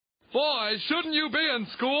Boy, shouldn't you be in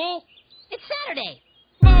school? It's Saturday.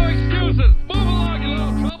 No excuses! Move along, you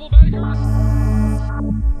little troublemaker!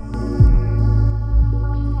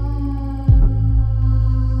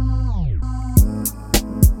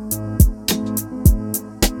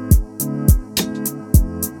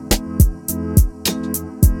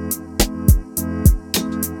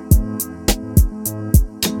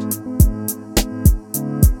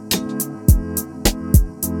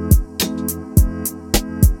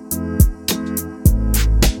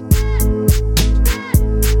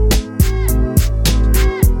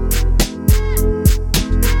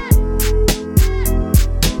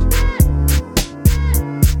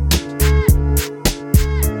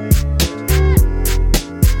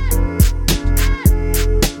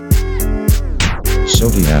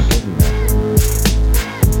 Zodiak.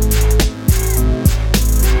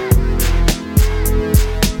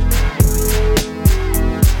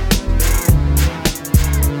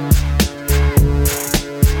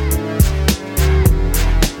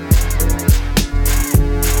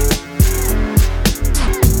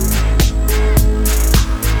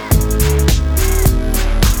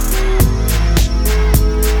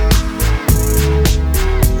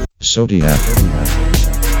 Zodiak.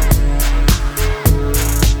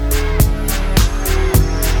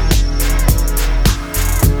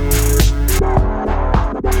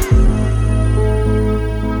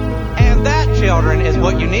 Children, is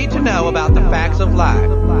what you need to know about the facts of life.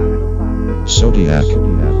 Zodiak.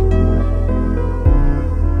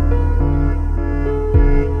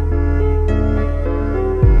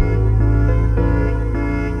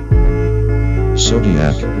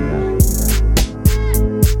 Zodiak.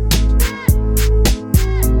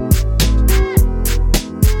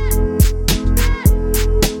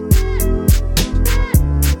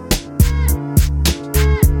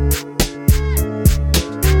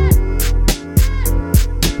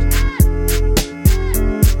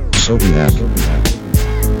 Zodiak.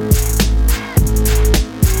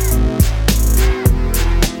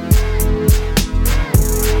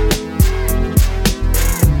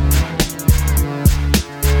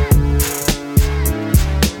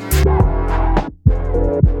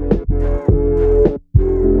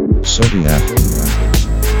 Zodiak.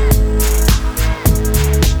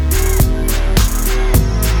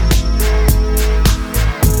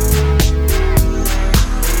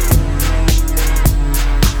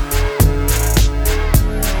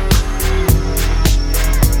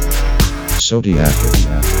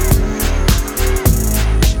 Zodiak.